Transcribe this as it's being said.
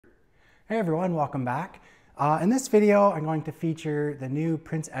Hey everyone, welcome back. In this video, I'm going to feature the new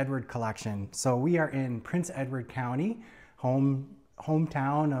Prince Edward collection. So we are in Prince Edward County,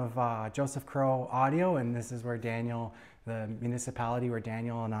 hometown of Joseph Crowe Audio, and this is where Daniel, the municipality where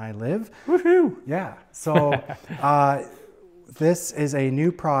Daniel and I live. Woohoo! Yeah, so this is a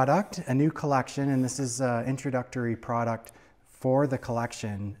new product, a new collection, and this is an introductory product for the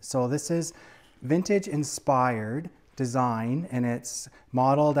collection. So this is vintage inspired design, and it's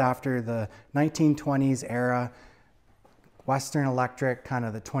modeled after the 1920s era Western Electric, kind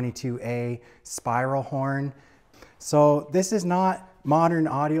of the 22A spiral horn. So this is not modern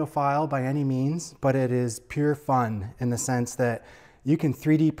audiophile by any means, but it is pure fun in the sense that you can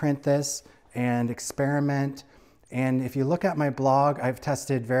 3D print this and experiment. And if you look at my blog, I've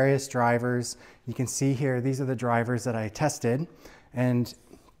tested various drivers. You can see here, these are the drivers that I tested. And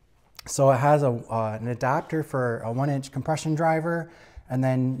so it has an adapter for a 1-inch compression driver, and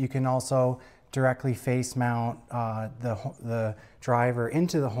then you can also directly face mount the driver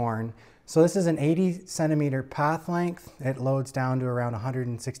into the horn. So this is an 80 centimeter path length. It loads down to around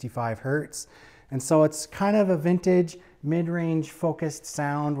 165 hertz. And so it's kind of a vintage mid-range focused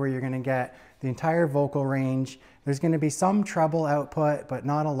sound where you're going to get the entire vocal range. There's going to be some treble output, but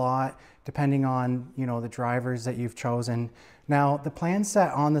not a lot, depending on, you know, the drivers that you've chosen. Now, the plan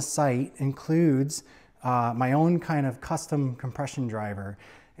set on the site includes my own kind of custom compression driver.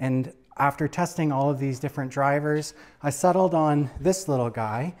 And after testing all of these different drivers, I settled on this little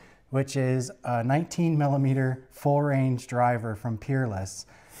guy, which is a 19 millimeter full range driver from Peerless.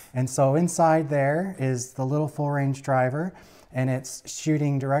 And so inside there is the little full range driver, and it's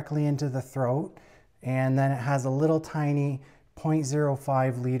shooting directly into the throat. And then it has a little tiny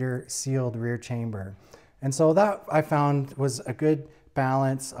 0.05 liter sealed rear chamber. And so that I found was a good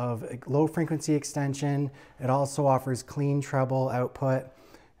balance of low frequency extension. It also offers clean treble output.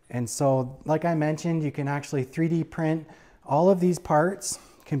 And so, like I mentioned, you can actually 3D print all of these parts,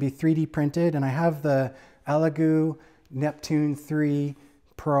 can be 3D printed. And I have the Elegoo Neptune 3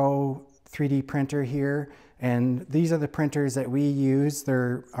 Pro 3D printer here. And these are the printers that we use.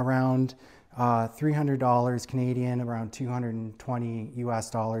 They're around $300 Canadian, around 220 US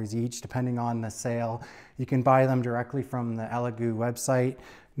dollars each, depending on the sale. You can buy them directly from the Elegoo website.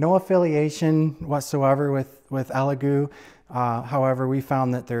 No affiliation whatsoever with Elegoo. However, we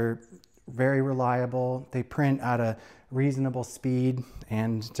found that they're very reliable. They print at a reasonable speed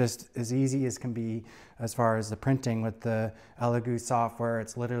and just as easy as can be as far as the printing with the Elegoo software.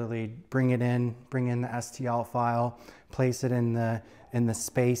 It's literally bring in the STL file, place it in the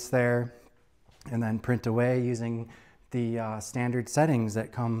space there, and then print away using the standard settings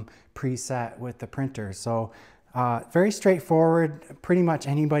that come preset with the printer. So very straightforward. Pretty much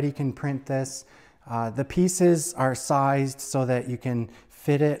anybody can print this. The pieces are sized so that you can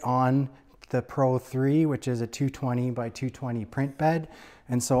fit it on the Pro 3, which is a 220 by 220 print bed.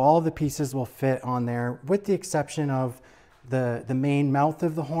 And so all the pieces will fit on there, with the exception of the main mouth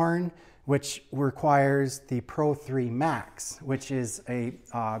of the horn, which requires the Pro 3 Max, which is I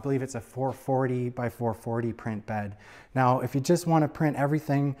believe it's a 440 by 440 print bed. Now, if you just want to print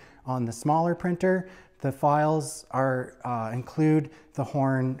everything on the smaller printer, the files include the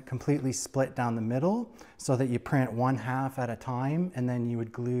horn completely split down the middle so that you print 1/2 at a time, and then you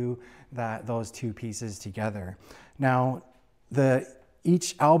would glue those two pieces together. Now,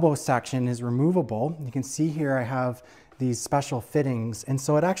 each elbow section is removable. You can see here I have these special fittings, and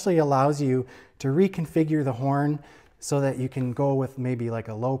so it actually allows you to reconfigure the horn so that you can go with maybe like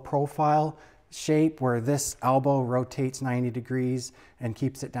a low profile shape where this elbow rotates 90 degrees and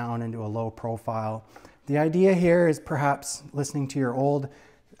keeps it down into a low profile. The idea here is perhaps listening to your old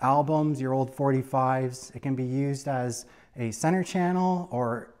albums, your old 45s. It can be used as a center channel,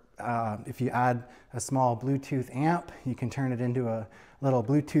 or if you add a small Bluetooth amp, you can turn it into a little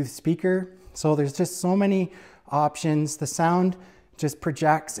Bluetooth speaker. So there's just so many options. The sound just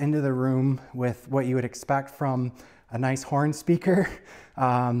projects into the room with what you would expect from a nice horn speaker.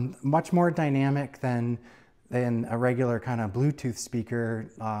 Much more dynamic than a regular kind of Bluetooth speaker.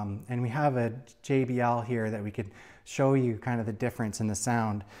 And we have a JBL here that we could show you kind of the difference in the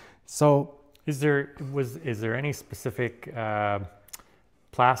sound. So is there any specific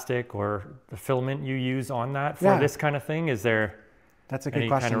plastic or the filament you use on that for this kind of thing? Is there That's a good any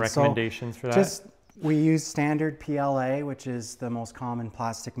question. kind of recommendations for that? We use standard PLA, which is the most common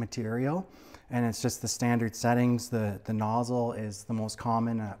plastic material, and it's just the standard settings. The nozzle is the most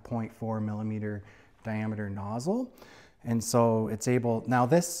common at 0.4 millimeter diameter nozzle, and so it's able. Now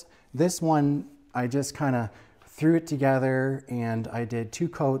this one, I just kind of threw it together, and I did 2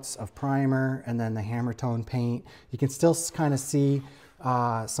 coats of primer and then the hammer tone paint. You can still kind of see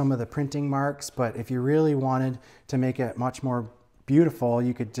some of the printing marks, but if you really wanted to make it much more beautiful,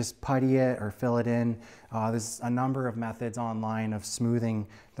 you could just putty it or fill it in. There's a number of methods online of smoothing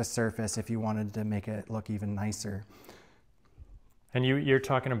the surface if you wanted to make it look even nicer. And you're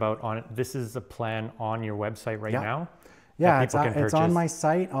talking about this is a plan on your website right now? Yeah, it's on my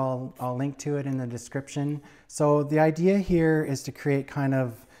site. I'll link to it in the description. So the idea here is to create kind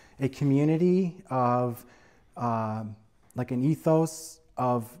of a community of like an ethos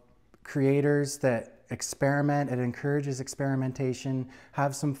of creators that experiment. It encourages experimentation,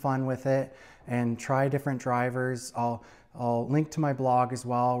 have some fun with it, and try different drivers. I'll link to my blog as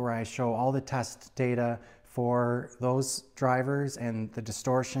well, where I show all the test data for those drivers and the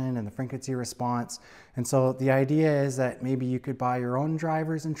distortion and the frequency response. And so the idea is that maybe you could buy your own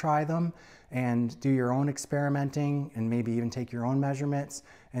drivers and try them and do your own experimenting and maybe even take your own measurements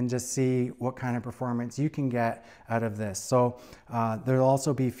and just see what kind of performance you can get out of this. So there'll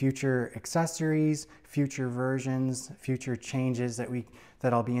also be future accessories, future versions, future changes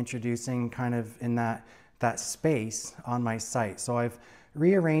that I'll be introducing kind of in that space on my site. So I've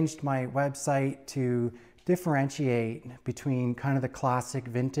rearranged my website to differentiate between kind of the classic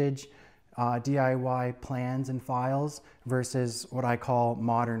vintage DIY plans and files versus what I call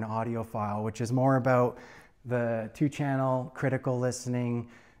modern audiophile, which is more about the 2-channel critical listening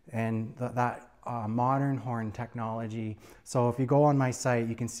and that modern horn technology. So if you go on my site,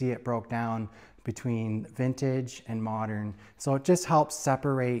 you can see it broke down between vintage and modern. So it just helps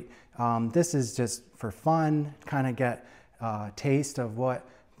separate. This is just for fun, kind of get a taste of what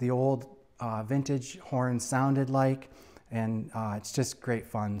the old vintage horn sounded like, and it's just great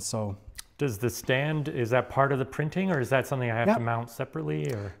fun. So does the stand, is that part of the printing, or is that something I have to mount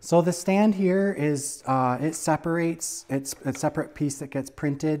separately? Or so the stand here is it separates, it's a separate piece that gets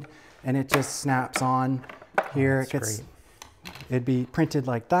printed, and it just snaps on here. It'd be printed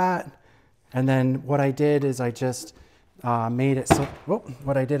like that. And then what I did is I just made it so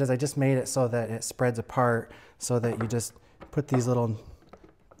that it spreads apart, so that you just put these little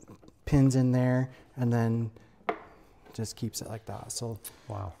pins in there, and then just keeps it like that. So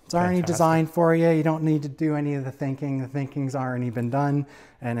wow, it's already designed for you. You don't need to do any of the thinking. The thinking's already been done,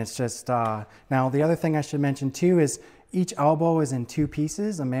 and it's just now the other thing I should mention too is each elbow is in 2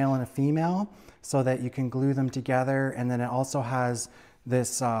 pieces, a male and a female, so that you can glue them together. And then it also has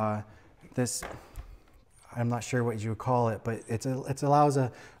this this, I'm not sure what you would call it, but it allows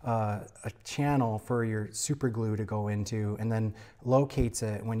a channel for your super glue to go into, and then locates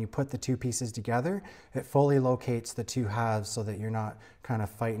it. When you put the 2 pieces together, it fully locates the 2 halves, so that you're not kind of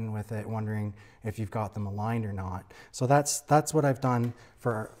fighting with it, wondering if you've got them aligned or not. So that's what I've done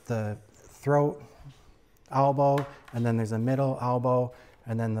for the throat elbow, and then there's a middle elbow,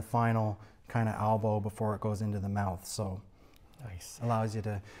 and then the final kind of elbow before it goes into the mouth. So nice. Allows you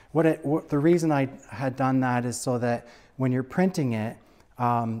to, the reason I had done that is so that when you're printing it,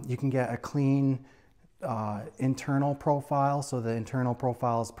 you can get a clean internal profile. So the internal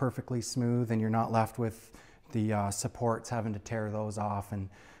profile is perfectly smooth, and you're not left with the supports having to tear those off and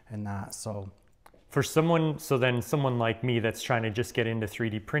that. So for someone like me that's trying to just get into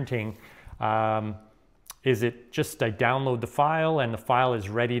 3D printing, is it just I download the file and the file is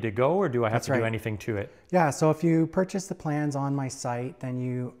ready to go, or do I have to do anything to it? Yeah, so if you purchase the plans on my site, then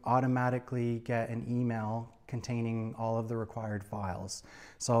you automatically get an email containing all of the required files.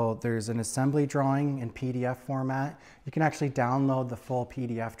 So there's an assembly drawing in PDF format. You can actually download the full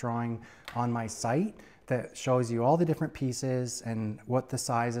PDF drawing on my site that shows you all the different pieces and what the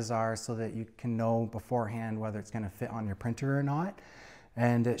sizes are, so that you can know beforehand whether it's going to fit on your printer or not.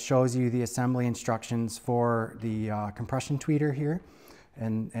 And it shows you the assembly instructions for the compression tweeter here,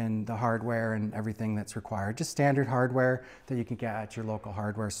 and the hardware and everything that's required. Just standard hardware that you can get at your local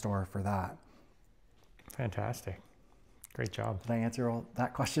hardware store for that. Fantastic. Great job. Did I answer all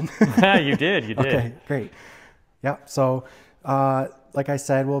that question? You did. Okay, great. Yep. So like I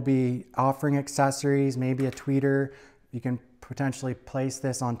said, we'll be offering accessories, maybe a tweeter. You can potentially place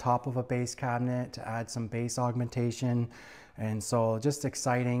this on top of a bass cabinet to add some bass augmentation. And so just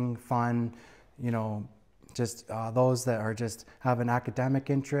exciting, fun, you know, just those that are just have an academic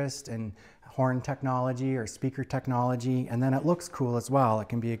interest in horn technology or speaker technology. And then it looks cool as well. It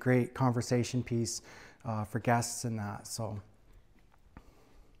can be a great conversation piece for guests and that. So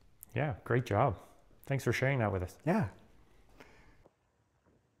yeah, great job. Thanks for sharing that with us. Yeah.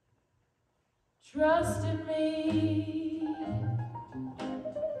 Trust in me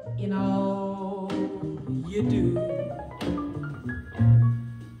in all you do.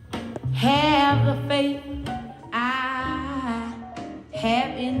 Have the faith I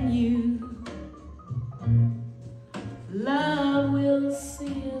have in you. Love will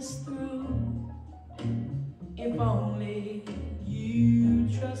us through. If only you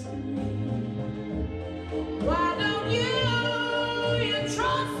trusted me. Why don't you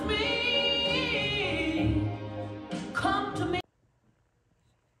trust me? Come to me.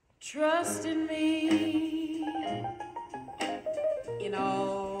 Trust in me. In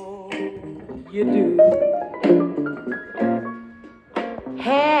all you do.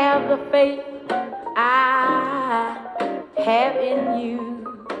 Have the faith I have in you.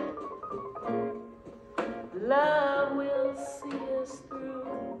 Love will see us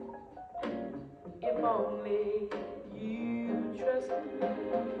through. If only you trust me.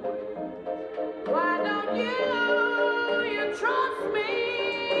 Why don't you trust me?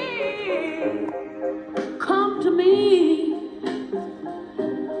 Come to me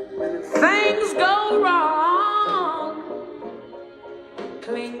when things go wrong.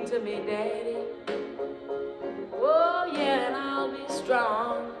 Cling to me, Daddy. Oh yeah, and I'll be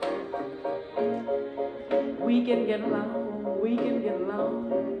strong. We can get along, we can get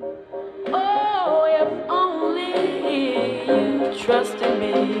along. Oh, if only you trusted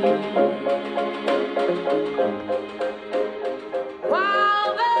me.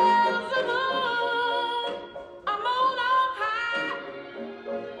 While there's a moon, a moon on high.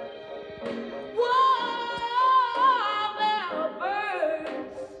 While there are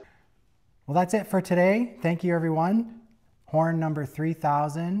birds. Well, that's it for today. Thank you, everyone. Horn number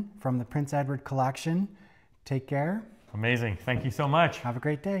 3000 from the Prince Edward collection. Take care. Amazing. Thank you so much. Have a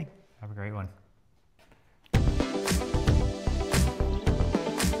great day. Have a great one.